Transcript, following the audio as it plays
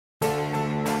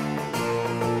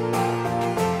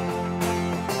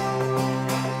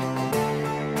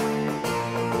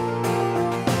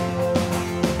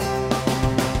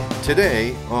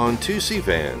Today on 2C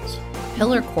Fans.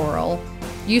 Pillar coral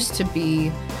used to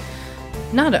be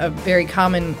not a very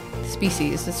common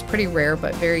species. It's pretty rare,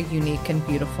 but very unique and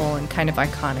beautiful and kind of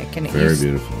iconic. And it Very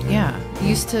beautiful. Yeah. It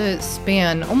used to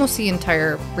span almost the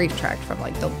entire reef tract from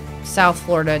like the South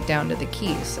Florida down to the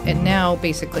Keys. And now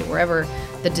basically wherever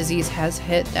the disease has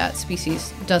hit, that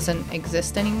species doesn't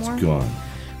exist anymore. It's gone.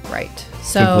 Right.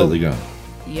 So Completely gone.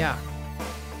 Yeah.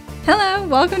 Hello,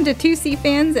 welcome to 2C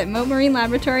Fans at Mote Marine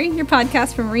Laboratory, your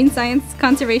podcast for marine science,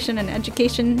 conservation, and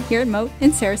education here at Mote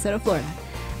in Sarasota, Florida.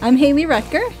 I'm Haley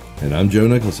Rutger. And I'm Joe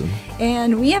Nicholson.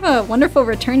 And we have a wonderful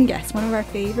return guest, one of our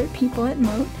favorite people at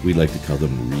Mote. We like to call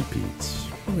them repeats.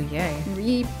 Oh, yay.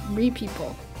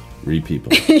 Re-people.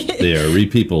 Re-people. They are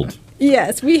re-peopled.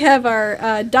 Yes, we have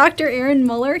our Dr. Erin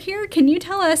Muller here. Can you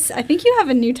tell us, I think you have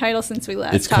a new title since we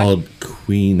last It's talked. called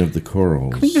Queen of the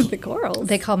Corals. Queen of the Corals.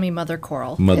 They call me Mother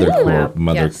Coral. Mother in the Coral. lab.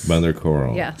 Mother, Yes. Mother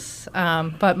Coral. Yes,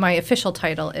 but my official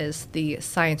title is the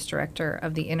Science Director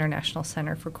of the International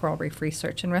Center for Coral Reef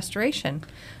Research and Restoration.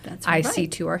 That's right.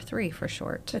 IC2R3 for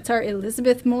short. That's our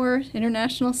Elizabeth Moore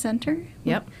International Center.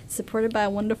 Yep. Supported by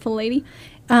a wonderful lady.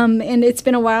 And it's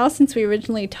been a while since we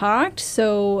originally talked.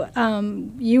 So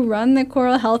you run the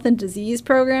Coral Health and Disease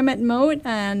Program at Mote,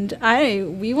 and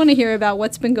we want to hear about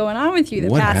what's been going on with you the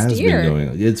past year. What has been going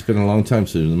on? It's been a long time,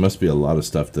 so there must be a lot of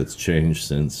stuff that's changed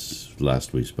since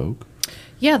last we spoke.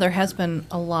 Yeah, there has been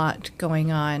a lot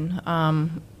going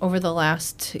on. Over the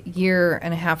last year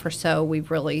and a half or so, we've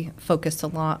really focused a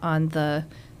lot on the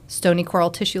stony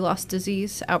coral tissue loss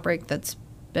disease outbreak that's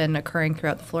been occurring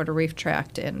throughout the Florida Reef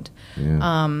Tract. And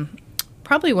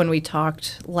probably when we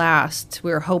talked last,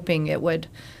 we were hoping it would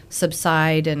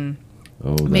subside and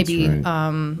maybe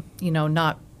right.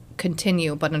 Not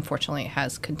continue, but unfortunately it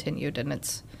has continued, and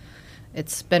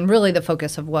it's been really the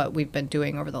focus of what we've been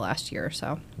doing over the last year or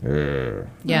so.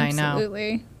 Yeah, I know.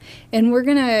 Absolutely. And we're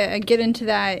going to get into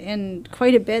that in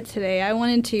quite a bit today. I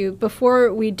wanted to,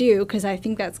 before we do, because I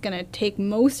think that's going to take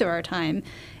most of our time,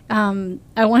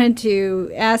 I wanted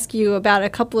to ask you about a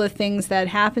couple of things that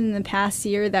happened in the past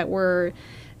year that were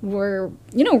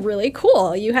really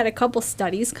cool. You had a couple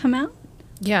studies come out.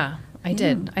 Yeah, I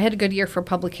did. I had a good year for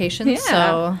publications,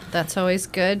 so that's always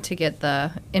good to get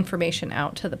the information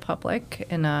out to the public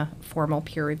in a formal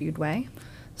peer-reviewed way.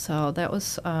 So that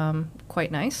was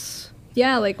quite nice.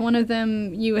 Yeah, like one of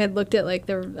them, you had looked at like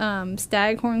the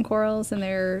staghorn corals and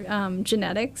their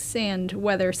genetics and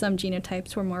whether some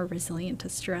genotypes were more resilient to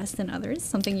stress than others,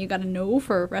 something you got to know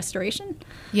for restoration.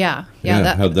 Yeah.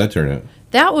 How'd that turn out?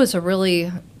 That was a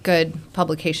really good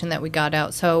publication that we got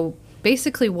out. So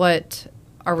basically what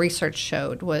our research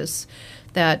showed was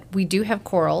that we do have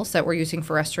corals that we're using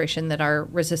for restoration that are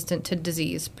resistant to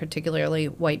disease, particularly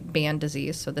white band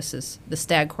disease. So this is the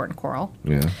staghorn coral.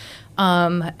 Yeah.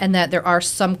 And that there are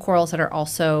some corals that are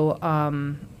also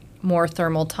more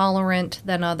thermal tolerant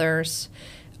than others,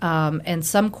 and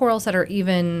some corals that are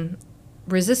even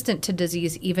resistant to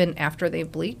disease even after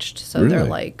they've bleached. So they're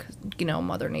like,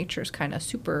 Mother Nature's kind of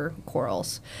super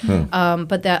corals.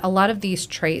 But that a lot of these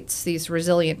traits, these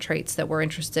resilient traits that we're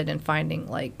interested in finding,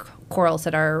 like corals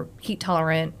that are heat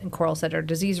tolerant and corals that are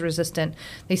disease resistant,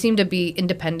 they seem to be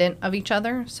independent of each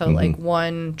other. So like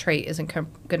one trait isn't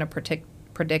going to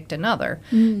predict another.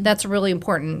 That's really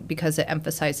important because it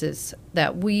emphasizes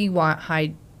that we want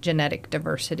high genetic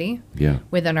diversity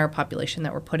within our population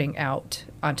that we're putting out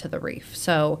onto the reef.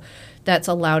 So that's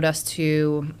allowed us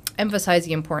to emphasize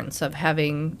the importance of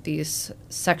having these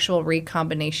sexual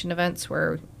recombination events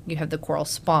where you have the coral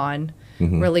spawn,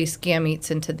 release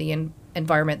gametes into the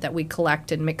environment that we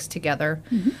collect and mix together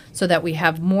so that we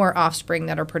have more offspring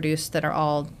that are produced that are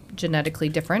all genetically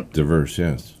different. Diverse,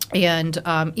 yes. And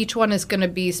each one is going to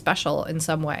be special in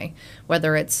some way,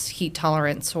 whether it's heat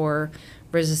tolerance or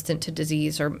resistant to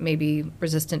disease or maybe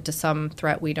resistant to some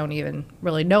threat we don't even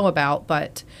really know about.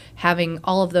 But having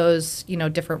all of those,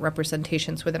 different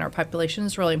representations within our population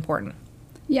is really important.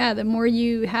 Yeah, the more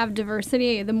you have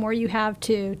diversity, the more you have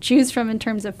to choose from in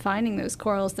terms of finding those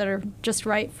corals that are just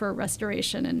right for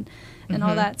restoration and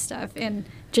all that stuff. And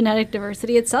genetic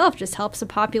diversity itself just helps a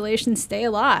population stay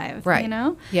alive,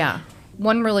 right? Yeah.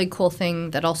 One really cool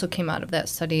thing that also came out of that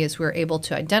study is we were able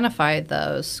to identify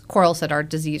those corals that are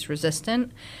disease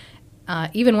resistant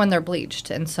even when they're bleached.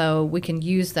 And so we can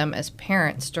use them as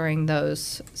parents during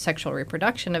those sexual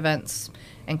reproduction events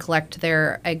and collect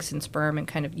their eggs and sperm and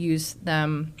kind of use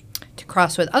them to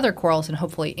cross with other corals and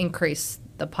hopefully increase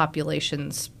the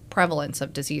population's prevalence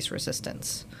of disease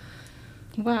resistance.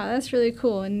 Wow, that's really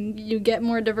cool, and you get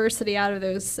more diversity out of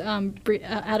those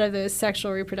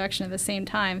sexual reproduction at the same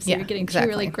time. So you're getting two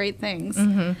really great things.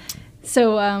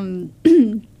 So,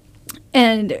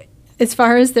 and as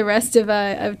far as the rest of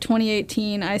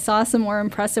 2018, I saw some more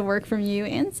impressive work from you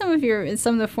and some of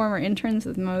the former interns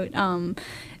with Moat.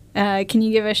 Can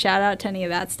you give a shout out to any of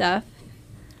that stuff?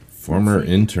 Former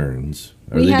interns,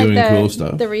 are they doing cool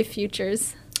stuff? The Reef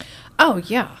Futures. Oh,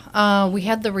 yeah. We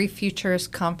had the Reef Futures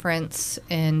Conference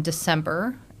in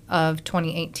December of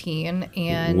 2018.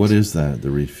 And what is that,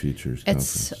 the Reef Futures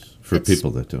Conference? For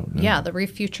people that don't know. Yeah, the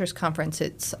Reef Futures Conference,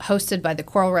 it's hosted by the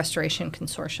Coral Restoration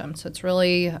Consortium. So it's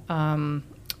really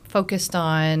focused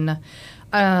on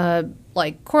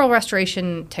like coral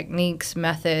restoration techniques,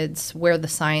 methods, where the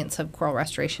science of coral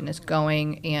restoration is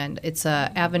going. And it's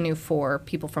an avenue for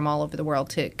people from all over the world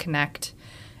to connect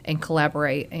and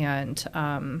collaborate and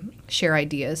share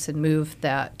ideas and move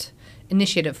that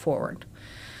initiative forward.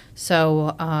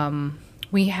 So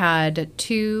we had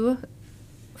 2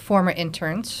 former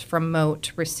interns from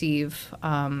Moat receive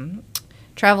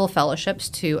travel fellowships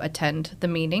to attend the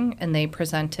meeting, and they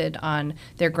presented on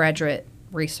their graduate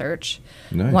research.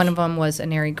 Nice. One of them was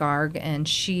Aneri Garg, and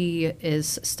she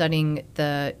is studying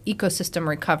the ecosystem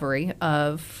recovery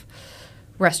of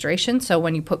restoration. So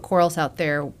when you put corals out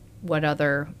there, what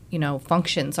other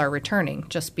functions are returning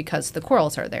just because the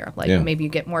corals are there? Like maybe you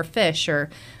get more fish,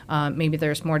 or maybe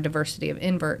there's more diversity of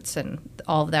inverts, and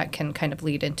all of that can kind of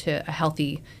lead into a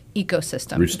healthy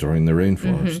ecosystem. Restoring the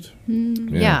rainforest.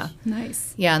 Mm-hmm. Yes. Yeah.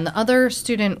 Nice. Yeah, and the other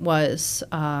student was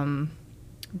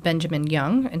Benjamin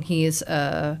Young, and he's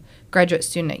a graduate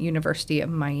student at University of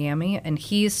Miami, and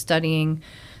he's studying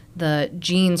the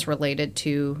genes related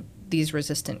to these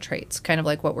resistant traits, kind of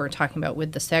like what we're talking about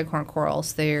with the staghorn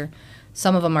corals.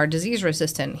 Some of them are disease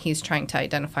resistant. He's trying to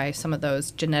identify some of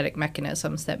those genetic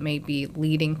mechanisms that may be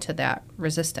leading to that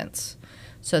resistance,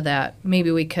 so that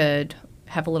maybe we could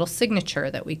have a little signature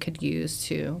that we could use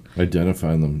to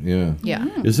identify them. Yeah.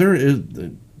 Yeah. Is there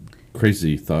a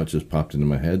crazy thought just popped into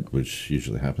my head, which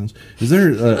usually happens? Is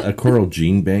there a coral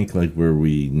gene bank, like where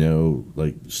we know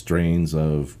like strains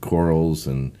of corals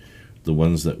and the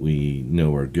ones that we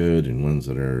know are good and ones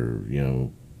that are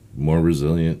more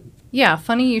resilient? Yeah,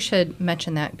 funny you should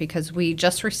mention that, because we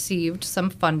just received some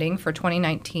funding for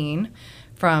 2019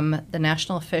 from the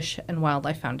National Fish and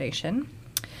Wildlife Foundation.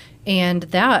 And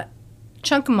that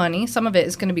chunk of money, some of it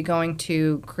is going to be going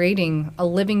to creating a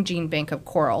living gene bank of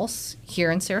corals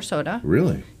here in Sarasota.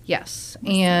 Really? Yes.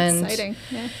 That's exciting.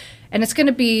 Yeah. And it's going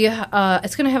to be,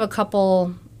 it's going to have a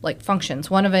couple functions.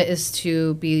 One of it is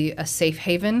to be a safe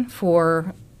haven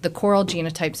for the coral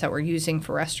genotypes that we're using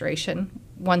for restoration.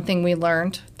 One thing we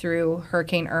learned through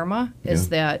Hurricane Irma is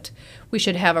that we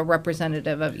should have a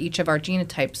representative of each of our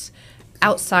genotypes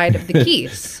outside of the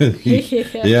Keys.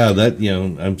 Yeah, that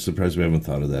I'm surprised we haven't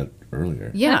thought of that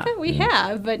earlier. Yeah. Not that we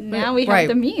have, but now we have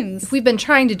the means. We've been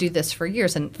trying to do this for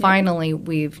years, and finally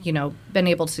we've, been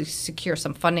able to secure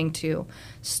some funding to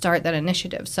start that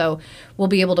initiative. So we'll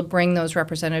be able to bring those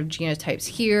representative genotypes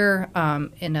here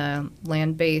in a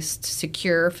land-based,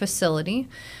 secure facility.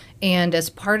 And as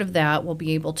part of that, we'll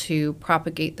be able to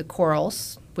propagate the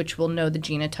corals, which we'll know the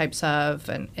genotypes of,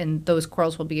 and those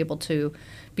corals will be able to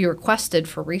be requested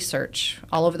for research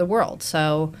all over the world.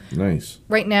 So nice.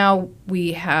 Right now,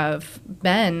 we have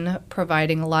been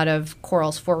providing a lot of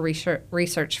corals for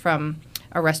research from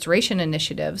our restoration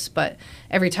initiatives, but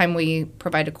every time we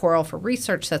provide a coral for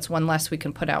research, that's one less we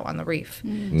can put out on the reef.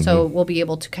 Mm-hmm. So we'll be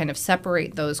able to kind of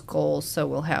separate those goals. So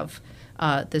we'll have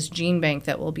this gene bank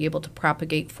that we'll be able to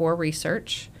propagate for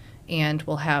research, and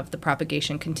we'll have the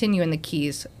propagation continue in the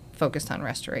Keys focused on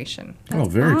restoration. That's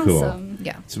very awesome. Cool.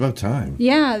 Yeah. It's about time.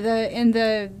 Yeah,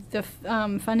 the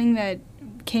funding that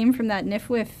came from that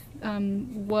NIFWIF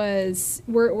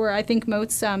were I think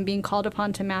Moat's being called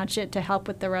upon to match it to help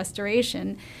with the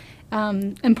restoration.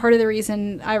 And part of the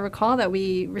reason I recall that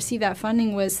we received that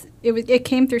funding was it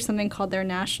came through something called their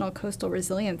National Coastal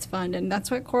Resilience Fund, and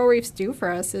that's what coral reefs do for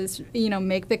us is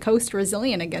make the coast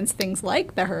resilient against things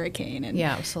like the hurricane. And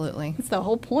yeah, absolutely. that's the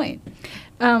whole point.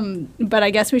 But I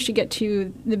guess we should get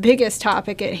to the biggest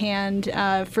topic at hand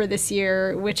for this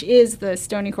year, which is the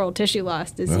stony coral tissue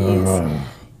loss disease.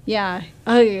 Yeah,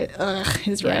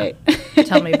 is right.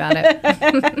 Tell me about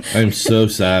it. I'm so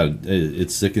sad. It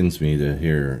sickens me to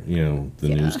hear, the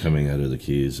news coming out of the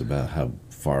Keys about how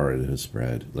far it has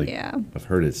spread. I've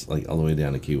heard it's all the way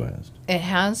down to Key West. It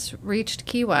has reached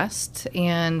Key West,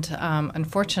 and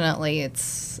unfortunately,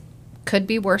 could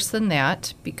be worse than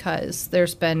that, because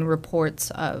there's been reports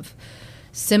of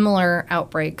similar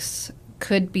outbreaks.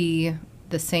 Could be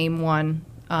the same one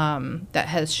that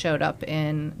has showed up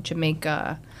in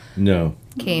Jamaica. No.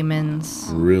 Caymans.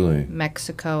 Really?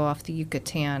 Mexico off the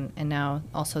Yucatan, and now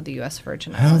also the U.S.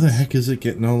 Virgin How Islands. the heck is it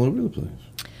getting all over the place?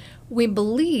 We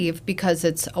believe, because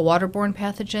it's a waterborne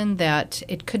pathogen, that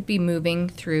it could be moving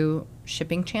through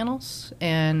shipping channels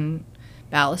and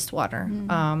ballast water.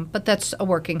 But that's a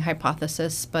working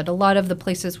hypothesis. But a lot of the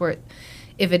places where,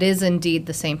 if it is indeed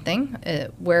the same thing,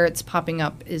 where it's popping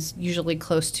up is usually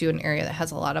close to an area that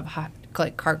has a lot of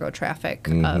like cargo traffic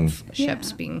of ships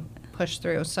Yeah. being pushed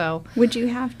through. So Would you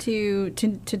have to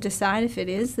decide if it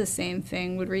is the same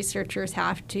thing? Would researchers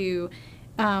have to,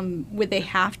 would they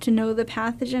have to know the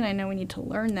pathogen? I know we need to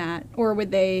learn that. Or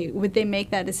would they make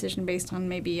that decision based on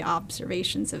maybe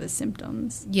observations of the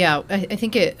symptoms? yeah, I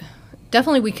think it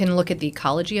definitely we can look at the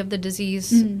ecology of the disease.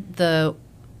 The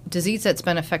disease that's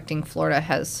been affecting Florida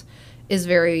is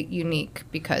very unique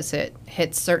because it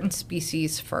hits certain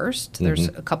species first. There's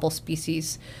a couple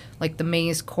species like the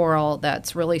maize coral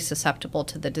that's really susceptible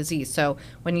to the disease. So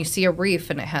when you see a reef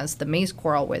and it has the maize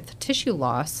coral with tissue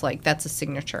loss, like that's a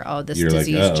signature. Oh, this You're like,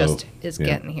 disease uh-oh. just is Yeah.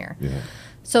 getting here. Yeah.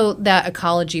 So that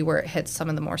ecology where it hits some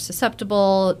of the more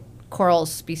susceptible coral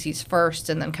species first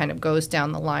and then kind of goes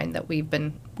down the line that we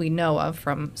know of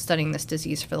from studying this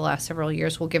disease for the last several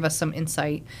years will give us some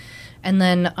insight. And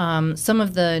then some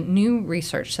of the new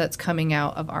research that's coming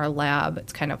out of our lab,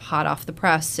 it's kind of hot off the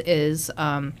press, is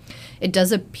it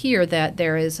does appear that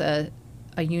there is a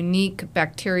unique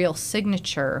bacterial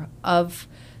signature of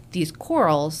these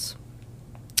corals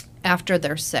after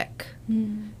they're sick.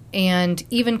 And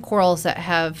even corals that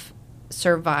have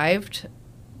survived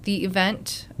the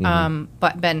event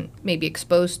but been maybe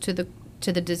exposed to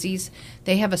the disease,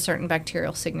 they have a certain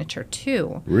bacterial signature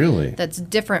too. Really? That's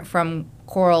different from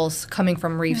corals coming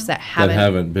from reefs that That haven't.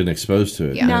 haven't been exposed to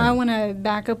it. Yeah. Now I want to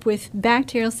back up with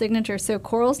bacterial signature. So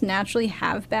corals naturally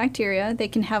have bacteria. They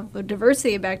can have a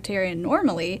diversity of bacteria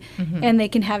normally, and they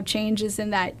can have changes in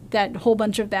that whole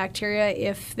bunch of bacteria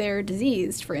if they're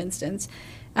diseased, for instance.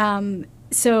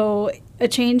 So a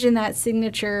change in that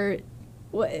signature,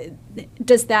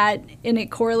 does that, and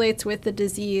it correlates with the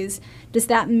disease, does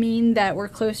that mean that we're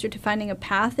closer to finding a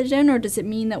pathogen, or does it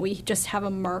mean that we just have a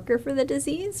marker for the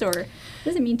disease, or what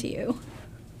does it mean to you?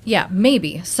 Yeah,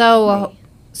 maybe. So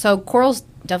corals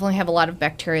definitely have a lot of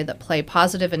bacteria that play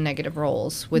positive and negative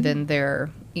roles within their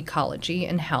ecology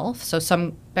and health. So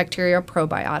some bacteria are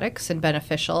probiotics and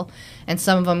beneficial, and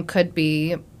some of them could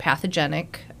be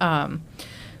pathogenic.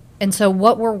 And so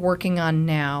what we're working on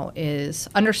now is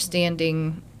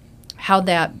understanding how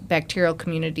that bacterial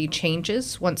community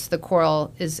changes once the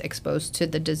coral is exposed to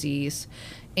the disease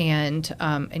and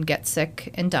gets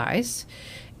sick and dies.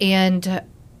 And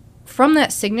from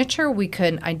that signature, we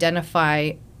can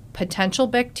identify potential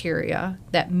bacteria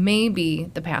that may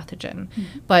be the pathogen.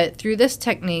 But through this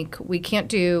technique, we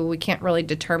can't really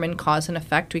determine cause and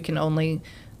effect. We can only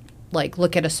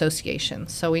look at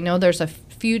associations. So we know there's a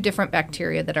few different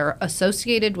bacteria that are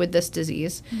associated with this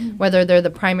disease, whether they're the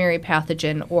primary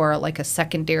pathogen or like a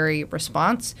secondary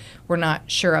response, we're not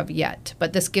sure of yet.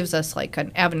 But this gives us like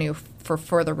an avenue for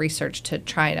further research to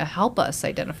try to help us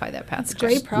identify that pathogen. It's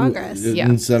great progress. Well, Yeah.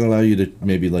 Does that allow you to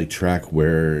maybe track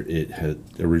where it had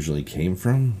originally came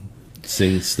from?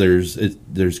 Since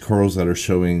there's corals that are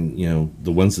showing,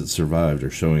 the ones that survived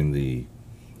are showing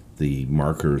the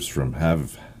markers from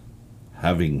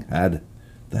having had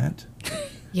that.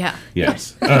 Yeah.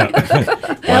 Yes. Wow,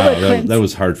 that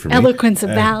was hard for me. Eloquence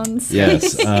abounds.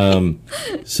 Yes.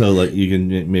 So you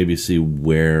can maybe see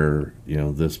where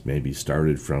this maybe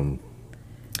started from.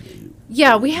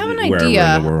 Yeah, we have an wherever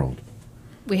idea. in the world.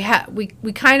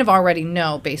 We kind of already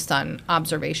know based on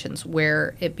observations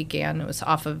where it began. It was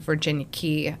off of Virginia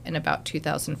Key in about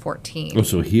 2014. Oh,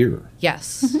 so here.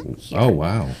 Yes. Here. Oh,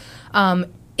 wow.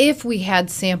 If we had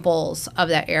samples of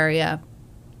that area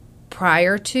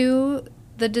prior to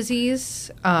the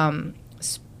disease,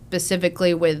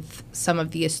 specifically with some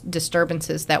of the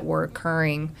disturbances that were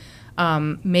occurring,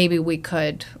 maybe we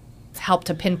could help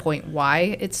to pinpoint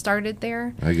why it started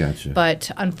there. I got you. But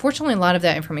unfortunately, a lot of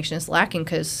that information is lacking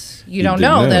because you You don't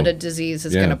didn't know know. that a disease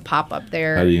is Yeah. going to pop up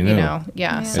there. How do you know? Yeah.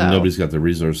 Yeah. So And nobody's got the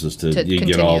resources to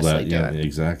get all that. continuously do Yeah, it.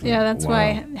 exactly. Yeah, that's Wow.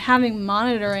 why having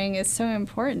monitoring is so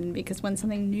important, because when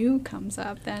something new comes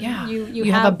up, then yeah, you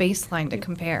have a baseline to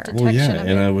compare. Well, yeah, detection of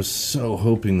and it. I was so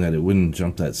hoping that it wouldn't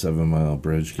jump that 7-mile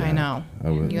bridge gap. I know.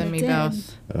 You and me It did.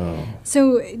 both. Oh,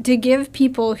 So, to give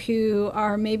people who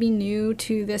are maybe new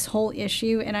to this whole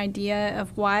issue an idea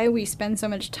of why we spend so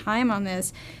much time on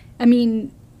this, I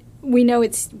mean, we know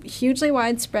it's hugely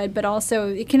widespread, but also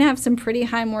it can have some pretty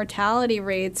high mortality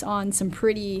rates on some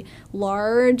pretty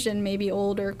large and maybe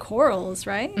older corals,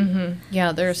 right?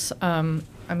 Yeah, there's,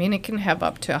 it can have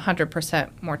up to 100%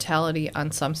 mortality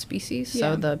on some species.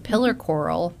 So Yeah. the pillar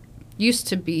coral used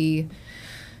to be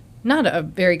not a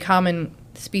very common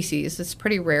species. It's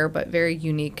pretty rare, but very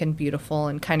unique and beautiful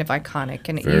and kind of iconic.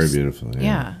 And it Very used, beautiful.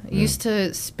 Yeah, it used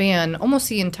to span almost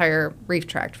the entire reef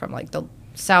tract from like the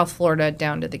South Florida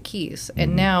down to the Keys.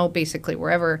 And now basically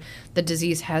wherever the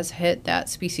disease has hit, that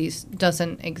species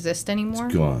doesn't exist anymore.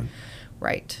 It's gone.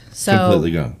 Right. So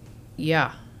Completely gone.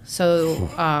 yeah.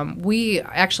 So we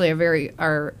actually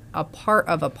are a part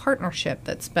of a partnership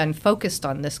that's been focused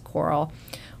on this coral,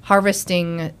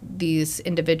 harvesting these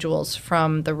individuals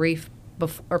from the reef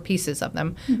or pieces of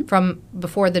them from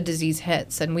before the disease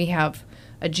hits. And we have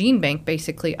a gene bank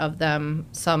basically of them.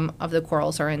 Some of the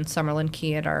corals are in Summerlin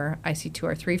Key at our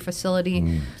IC2R3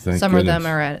 facility. Thank Some of them goodness.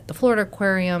 are at the Florida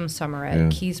Aquarium. Some are at Yeah.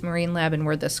 Keys Marine Lab. And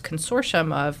we're this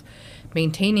consortium of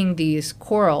maintaining these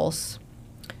corals.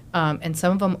 And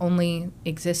some of them only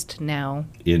exist now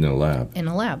In a lab. in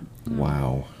a lab.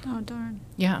 Wow. Oh, darn.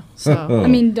 Yeah. So I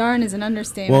mean, darn is an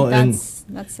understatement. Well, and-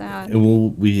 That's sad. And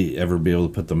will we ever be able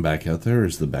to put them back out there? Or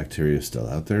is the bacteria still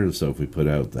out there? So if we put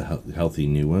out the healthy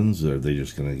new ones, are they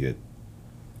just going to get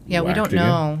yeah, we whacked don't again?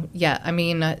 know. Yeah, I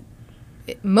mean,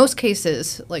 most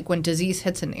cases, like when disease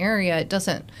hits an area, it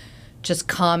doesn't just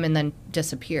come and then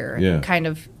disappear. Yeah. It kind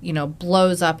of,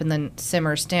 blows up and then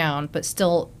simmers down, but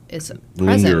still is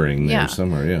Lingering present. there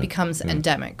somewhere, yeah. Becomes Yeah.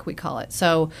 endemic, we call it.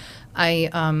 So I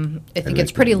think like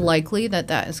it's pretty that word. likely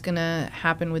that is going to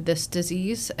happen with this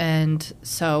disease. And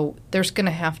so there's going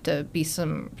to have to be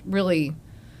some really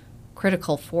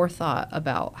critical forethought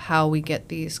about how we get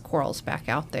these corals back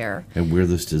out there. And where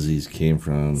this disease came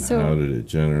from, So- how did it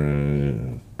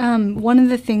generate? One of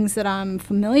the things that I'm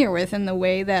familiar with in the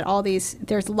way that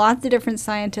there's lots of different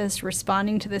scientists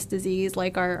responding to this disease,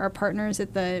 like our partners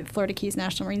at the Florida Keys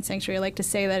National Marine Sanctuary like to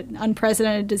say that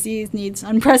unprecedented disease needs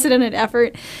unprecedented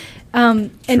effort. True.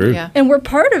 Yeah. And we're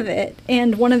part of it.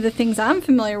 And one of the things I'm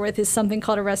familiar with is something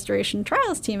called a restoration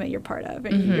trials team that you're part of,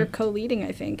 and you're co-leading,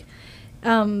 I think.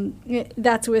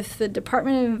 That's with the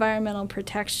Department of Environmental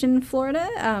Protection, Florida.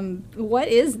 What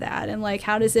is that, and like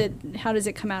how does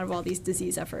it come out of all these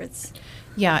disease efforts?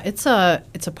 Yeah, it's a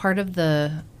part of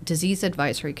the Disease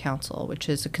Advisory Council, which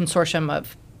is a consortium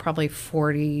of probably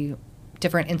 40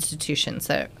 different institutions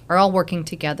that are all working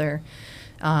together,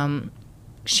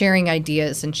 sharing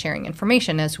ideas and sharing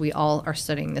information as we all are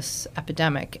studying this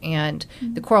epidemic. And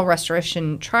the Coral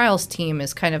Restoration Trials team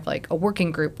is kind of like a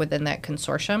working group within that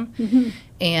consortium.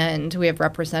 And we have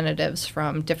representatives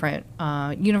from different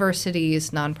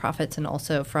universities, nonprofits, and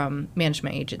also from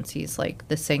management agencies like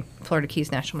the Florida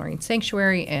Keys National Marine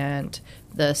Sanctuary and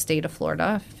the state of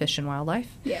Florida Fish and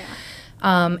Wildlife. Yeah.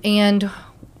 And,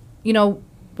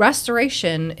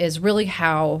 restoration is really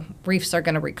how reefs are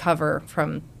going to recover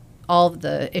from all of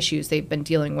the issues they've been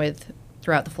dealing with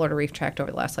throughout the Florida Reef Tract over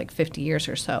the last 50 years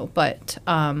or so. But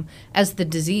as the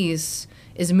disease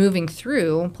is moving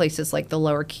through places like the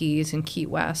Lower Keys and Key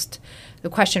West, the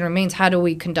question remains, how do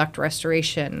we conduct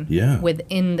restoration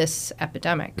within this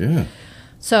epidemic? Yeah.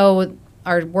 So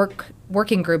our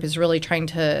working group is really trying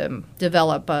to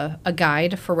develop a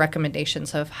guide for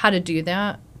recommendations of how to do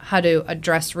that, how to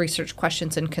address research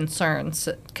questions and concerns,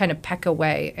 kind of peck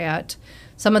away at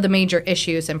some of the major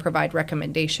issues and provide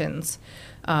recommendations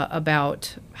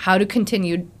about how to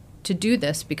continue to do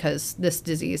this, because this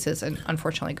disease is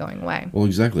unfortunately going away. Well,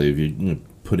 exactly. If you're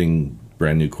putting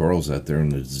brand new corals out there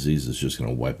and the disease is just going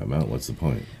to wipe them out, what's the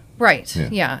point? Right, Yeah.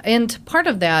 yeah. And part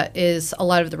of that is a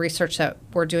lot of the research that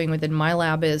we're doing within my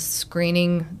lab is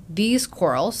screening these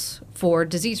corals for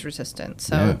disease resistance.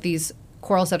 So these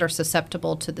corals that are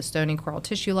susceptible to the stony coral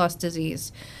tissue loss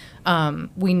disease,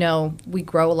 we know we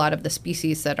grow a lot of the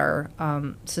species that are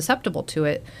susceptible to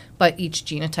it, but each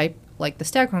genotype, like the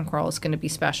staghorn coral, is going to be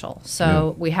special.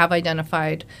 So we have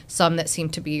identified some that seem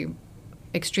to be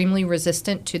extremely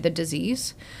resistant to the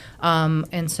disease.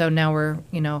 And so now we're,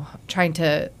 trying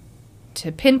to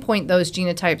pinpoint those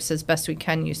genotypes as best we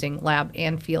can using lab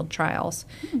and field trials,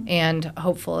 and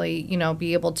hopefully,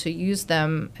 be able to use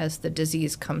them as the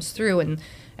disease comes through.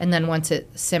 And then once it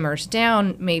simmers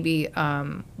down, maybe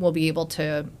we'll be able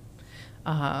to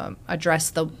address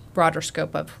the broader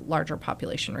scope of larger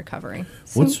population recovery.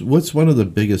 What's one of the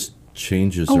biggest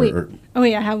changes? I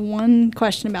have one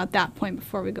question about that point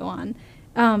before we go on.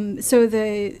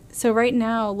 So right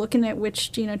now, looking at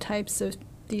which genotypes of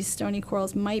these stony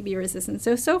corals might be resistant.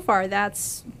 So far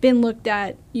that's been looked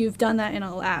at. You've done that in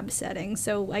a lab setting.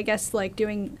 So I guess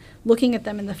looking at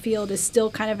them in the field is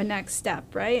still kind of a next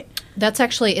step, right? That's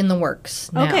actually in the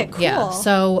works now. Okay, cool. Yeah.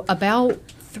 So about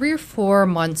 3 or 4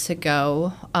 months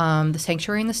ago, the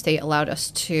sanctuary and the state allowed us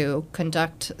to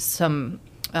conduct some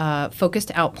focused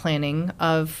outplanting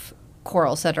of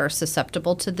corals that are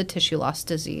susceptible to the tissue loss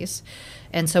disease.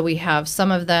 And so we have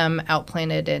some of them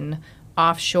outplanted in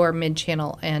offshore,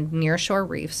 mid-channel, and nearshore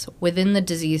reefs within the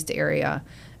diseased area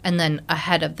and then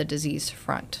ahead of the disease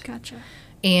front. Gotcha.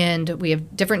 And we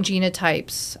have different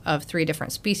genotypes of 3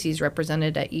 different species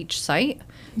represented at each site.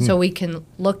 So we can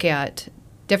look at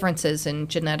differences in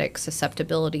genetic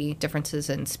susceptibility, differences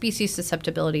in species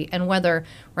susceptibility, and whether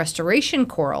restoration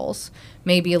corals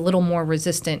may be a little more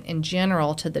resistant in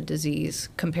general to the disease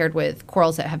compared with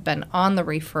corals that have been on the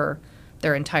reef for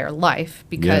their entire life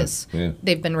because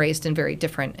they've been raised in very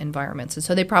different environments. And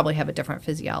so they probably have a different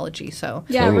physiology. So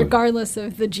Yeah, Totally. regardless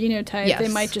of the genotype, they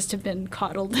Yes. might just have been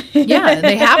coddled. yeah,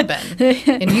 they have been.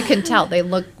 And you can tell they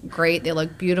look great. They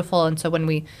look beautiful. And so when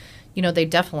we, they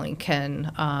definitely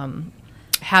can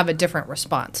have a different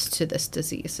response to this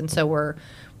disease. And so we're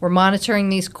monitoring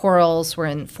these corals. We're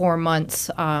in 4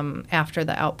 months after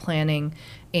the outplanting.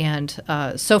 And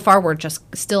so far, we're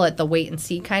just still at the wait and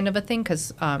see kind of a thing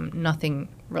because nothing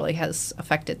really has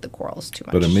affected the corals too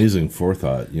much. But amazing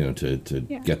forethought, to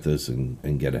Yeah. get this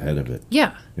and get ahead of it.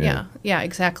 Yeah, Yeah.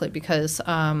 exactly. Because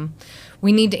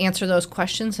we need to answer those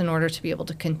questions in order to be able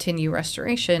to continue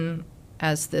restoration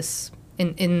as this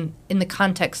in the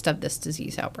context of this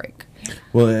disease outbreak.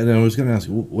 Well, and I was going to ask,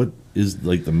 what is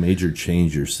like the major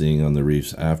change you're seeing on the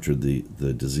reefs after the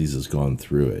disease has gone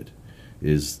through it?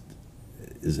 Is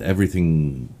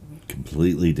everything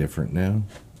completely different now?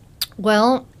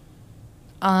 Well,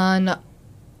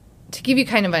 to give you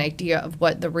kind of an idea of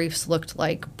what the reefs looked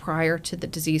like prior to the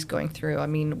disease going through, I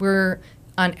mean, we're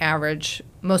on average,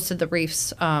 most of the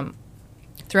reefs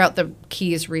throughout the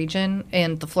Keys region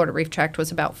and the Florida Reef Tract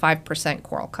was about 5%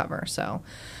 coral cover. So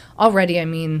already, I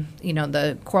mean,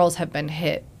 the corals have been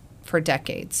hit for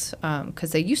decades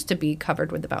because they used to be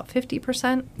covered with about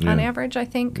 50% on Yeah. average, I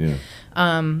think.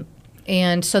 Yeah.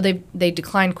 And so they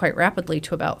declined quite rapidly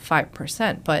to about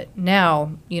 5%. But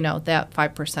now, that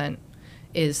 5%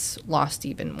 is lost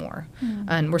even more.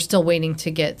 And we're still waiting to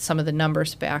get some of the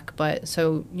numbers back. But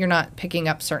so you're not picking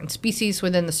up certain species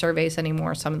within the surveys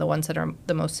anymore, some of the ones that are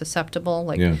the most susceptible,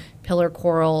 like pillar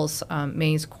corals,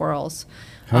 maze corals.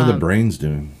 How are the brains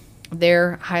doing?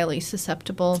 They're highly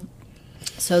susceptible.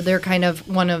 So they're kind of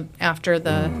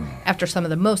after some of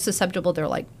the most susceptible, they're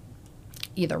like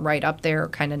either right up there or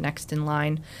kind of next in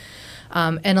line.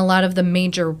 And a lot of the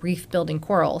major reef-building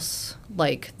corals,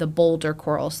 like the boulder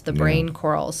corals, the brain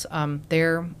corals,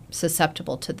 they're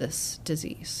susceptible to this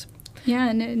disease. Yeah,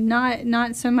 and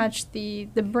not so much the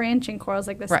branching corals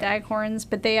like the Right. staghorns,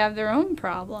 but they have their own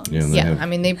problems. Yeah, and they Yeah, have I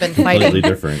mean, they've been completely fighting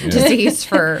different. Yeah. disease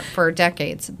for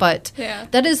decades. But Yeah.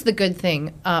 that is the good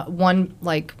thing. One,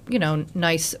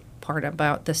 nice part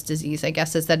about this disease, I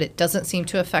guess, is that it doesn't seem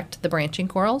to affect the branching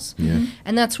corals. Yeah.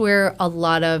 And that's where a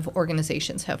lot of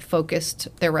organizations have focused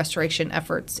their restoration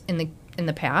efforts in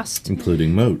the past.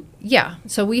 Including moat. Yeah,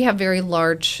 so we have very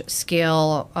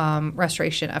large-scale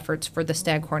restoration efforts for the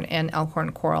staghorn and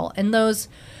elkhorn coral. And those,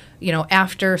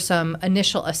 after some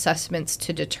initial assessments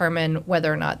to determine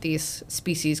whether or not these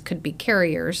species could be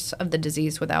carriers of the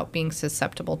disease without being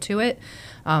susceptible to it,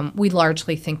 we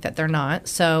largely think that they're not.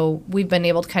 So we've been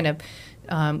able to kind of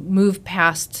move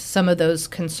past some of those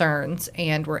concerns,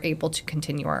 and we're able to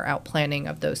continue our outplanting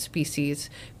of those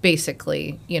species,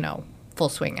 basically, full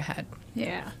swing ahead.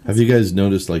 Yeah. Have you guys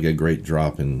noticed like a great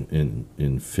drop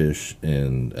in fish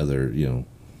and other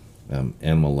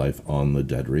animal life on the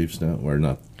dead reefs now? Or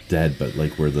not dead, but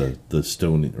like where the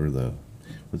stone or the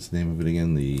what's the name of it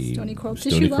again? The Stony coral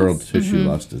stony tissue coral loss? tissue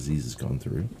loss disease has gone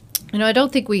through. I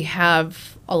don't think we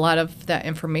have a lot of that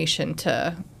information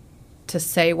to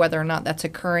say whether or not that's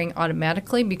occurring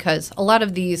automatically, because a lot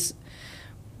of these,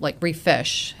 like reef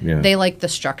fish, they like the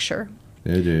structure.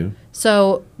 They do.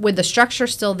 So with the structure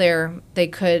still there,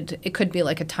 it could be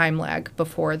like a time lag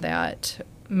before that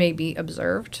may be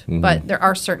observed. Mm-hmm. But there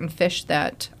are certain fish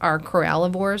that are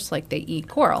corallivores, like they eat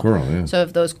coral. Coral, yeah. So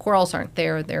if those corals aren't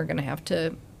there, they're going to have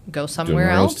to go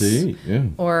somewhere else to eat, yeah.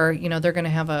 Or, they're going to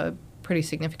have a pretty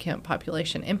significant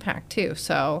population impact too.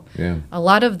 So Yeah. a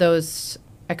lot of those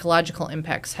ecological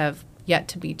impacts have yet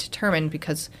to be determined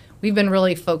because we've been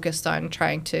really focused on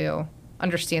trying to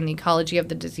understand the ecology of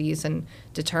the disease and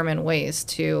determine ways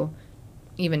to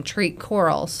even treat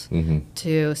corals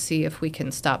to see if we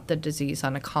can stop the disease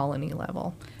on a colony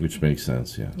level. Which makes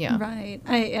sense, yeah. Yeah. Right.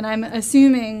 And I'm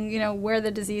assuming, where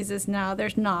the disease is now,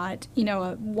 there's not,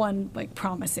 a one like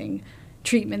promising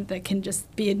treatment that can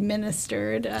just be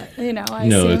administered. I No,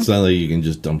 assume. it's not like you can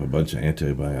just dump a bunch of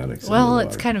antibiotics. Well, into the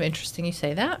it's water. kind of interesting you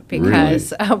say that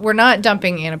because we're not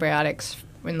dumping antibiotics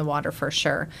in the water for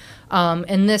sure.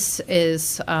 And this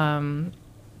is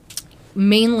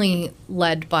mainly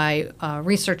led by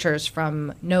researchers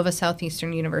from Nova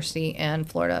Southeastern University and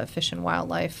Florida Fish and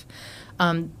Wildlife.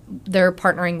 They're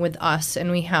partnering with us,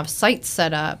 and we have sites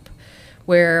set up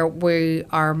where we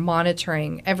are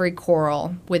monitoring every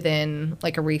coral within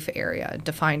like a reef area, a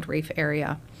defined reef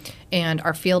area. And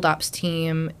our field ops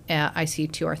team at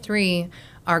IC2R3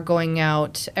 are going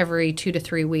out every 2 to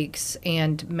 3 weeks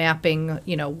and mapping,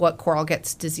 what coral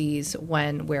gets disease,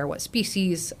 when, where, what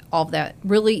species, all of that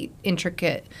really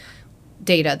intricate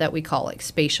data that we call like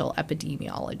spatial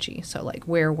epidemiology. So like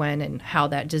where, when, and how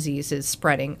that disease is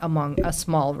spreading among a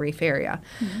small reef area.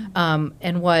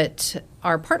 And what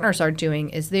our partners are doing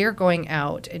is they're going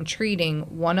out and treating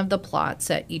one of the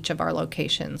plots at each of our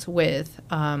locations with,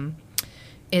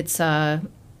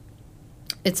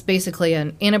 it's basically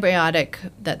an antibiotic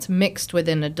that's mixed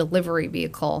within a delivery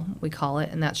vehicle, we call it,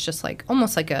 and that's just like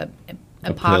almost like a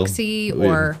epoxy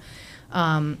pill?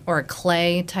 or a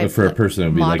clay type. But for a person, it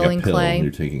would be like a modeling pill. clay.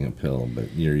 You're taking a pill,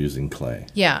 but you're using clay.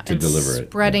 Yeah, to and deliver it.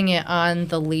 spreading it on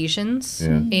the lesions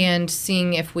Yeah. and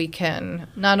seeing if we can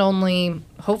not only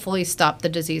hopefully stop the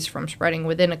disease from spreading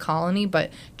within a colony,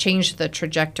 but change the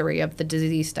trajectory of the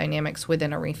disease dynamics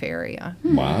within a reef area.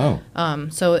 Wow.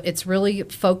 So it's really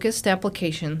focused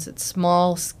applications. It's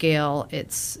small scale.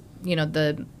 It's,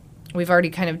 we've already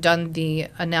kind of done the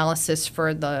analysis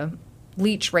for the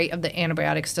leach rate of the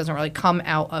antibiotics doesn't really come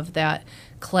out of that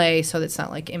clay, so it's not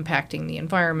like impacting the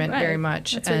environment very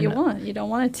much. That's what you want. You don't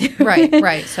want it to.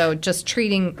 Right. So just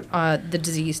treating the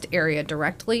diseased area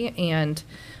directly, and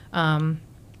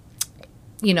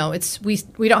it's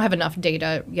we don't have enough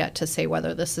data yet to say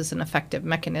whether this is an effective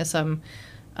mechanism,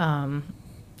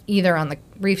 either on the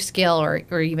reef scale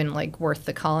or even like worth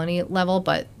the colony level.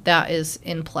 But that is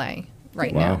in play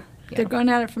right Wow. now. Yeah. They're going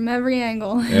at it from every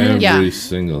angle. Every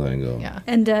single angle. Yeah.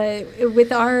 And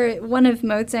with one of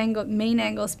Moat's main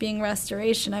angles being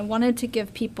restoration, I wanted to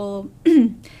give people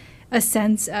a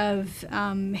sense of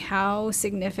how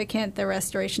significant the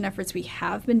restoration efforts we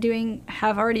have been doing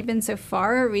have already been so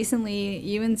far. Recently,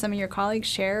 you and some of your colleagues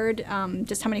shared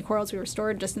just how many corals we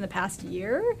restored just in the past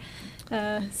year.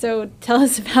 So tell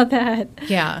us about that.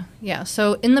 Yeah.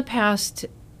 So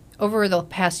over the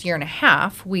past year and a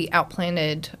half, we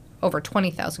outplanted over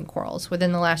 20,000 corals.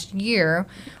 Within the last year,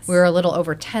 we were a little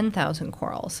over 10,000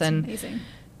 corals. That's amazing.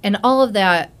 And all of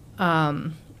that,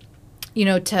 to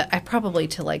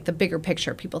like the bigger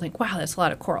picture, people think, wow, that's a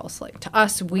lot of corals. Like to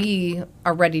us, we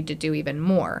are ready to do even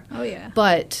more. Oh, yeah.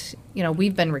 But,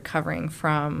 we've been recovering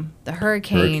from the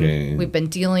hurricane. We've been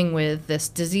dealing with this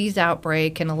disease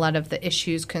outbreak and a lot of the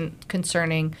issues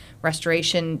concerning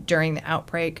restoration during the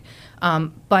outbreak.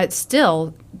 But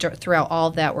still, throughout all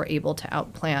of that, we're able to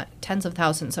outplant tens of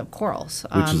thousands of corals.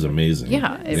 Which is amazing.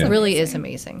 Yeah, it really is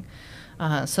amazing.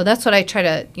 So that's what I try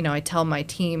to, I tell my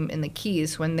team in the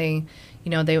Keys when they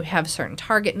have certain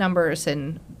target numbers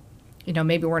and,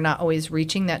 maybe we're not always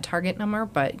reaching that target number,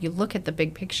 but you look at the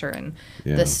big picture and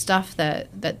the stuff that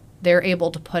they're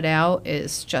able to put out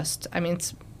is just,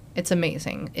 it's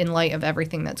amazing. In light of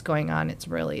everything that's going on, it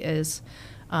really is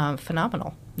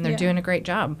phenomenal. And they're doing a great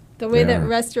job. The way that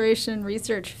restoration and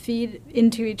research feed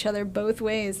into each other both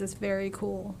ways is very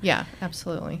cool. Yeah,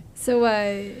 absolutely. So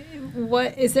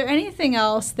what is there anything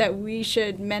else that we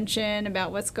should mention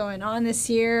about what's going on this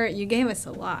year? You gave us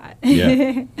a lot.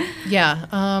 Yeah.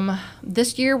 Yeah.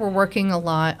 This year we're working a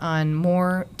lot on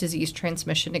more disease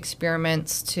transmission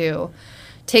experiments to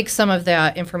take some of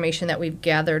that information that we've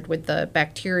gathered with the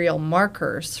bacterial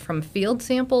markers from field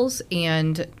samples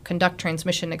and conduct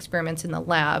transmission experiments in the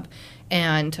lab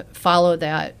and follow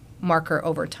that marker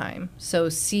over time. So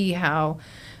see how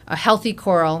a healthy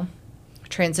coral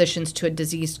transitions to a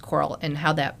diseased coral and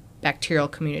how that bacterial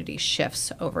community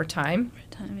shifts over time.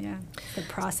 Yeah, the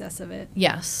process of it.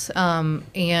 Yes,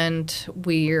 and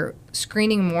we're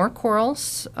screening more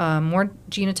corals, more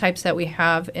genotypes that we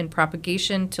have in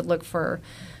propagation to look for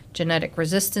genetic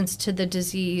resistance to the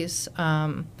disease,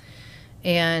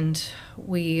 and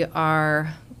we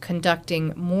are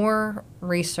conducting more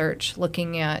research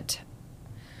looking at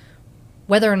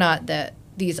whether or not that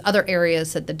these other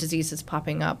areas that the disease is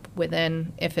popping up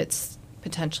within, if it's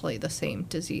potentially the same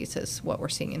disease as what we're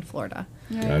seeing in Florida.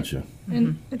 Right. Gotcha.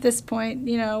 And at this point,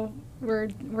 we're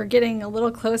getting a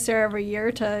little closer every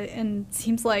year and it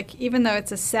seems like even though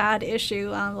it's a sad issue,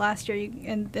 last year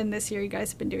and this year you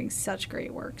guys have been doing such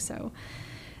great work. So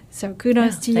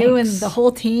kudos to you and the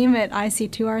whole team at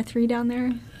IC2R3 down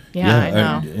there. Yeah, I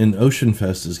know. And Ocean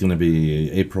Fest is going to be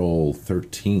April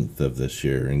 13th of this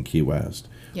year in Key West.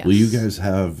 Yes. Will you guys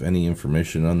have any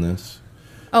information on this?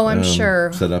 Oh, I'm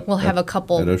sure set up we'll have a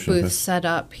couple at Ocean booths Fest? set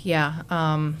up. Yeah.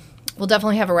 We'll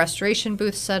definitely have a restoration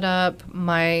booth set up.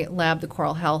 My lab, the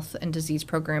Coral Health and Disease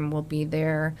Program, will be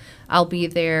there. I'll be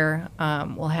there.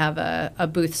 We'll have a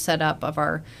booth set up of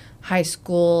our high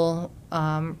school.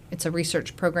 It's a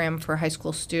research program for high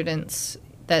school students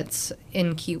that's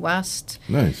in Key West.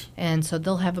 Nice. And so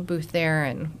they'll have a booth there.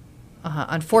 And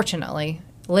unfortunately,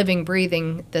 living,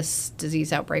 breathing this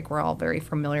disease outbreak, we're all very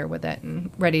familiar with it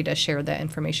and ready to share that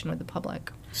information with the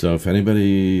public. So if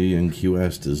anybody in Key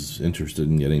West is interested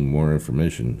in getting more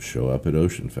information, show up at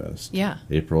Ocean Fest. Yeah.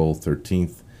 April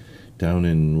 13th, down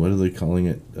in, what are they calling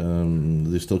it?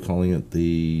 They're still calling it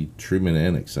the Truman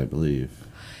Annex, I believe.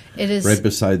 It is right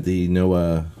beside the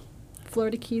NOAA.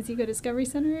 Florida Keys Eco Discovery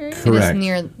Center area? It Correct. is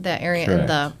near that area in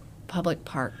the public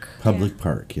park. Public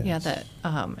park, yes. Yeah, that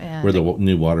and where the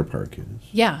new water park is.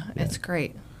 Yeah, it's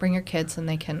great. Bring your kids and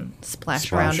they can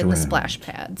splash around in the splash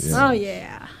pads. Yeah. Oh,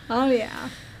 yeah. Oh, yeah.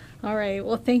 All right.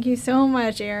 Well, thank you so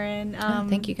much, Erin.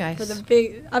 Thank you, guys. For the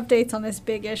big updates on this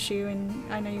big issue.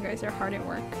 And I know you guys are hard at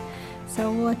work.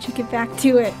 So we'll let you get back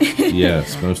to it.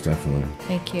 Yes, most definitely.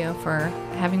 Thank you for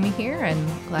having me here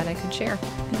and glad I could share.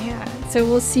 Yeah. So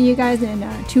we'll see you guys in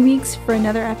 2 weeks for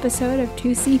another episode of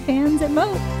 2C Fans at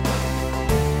Moat.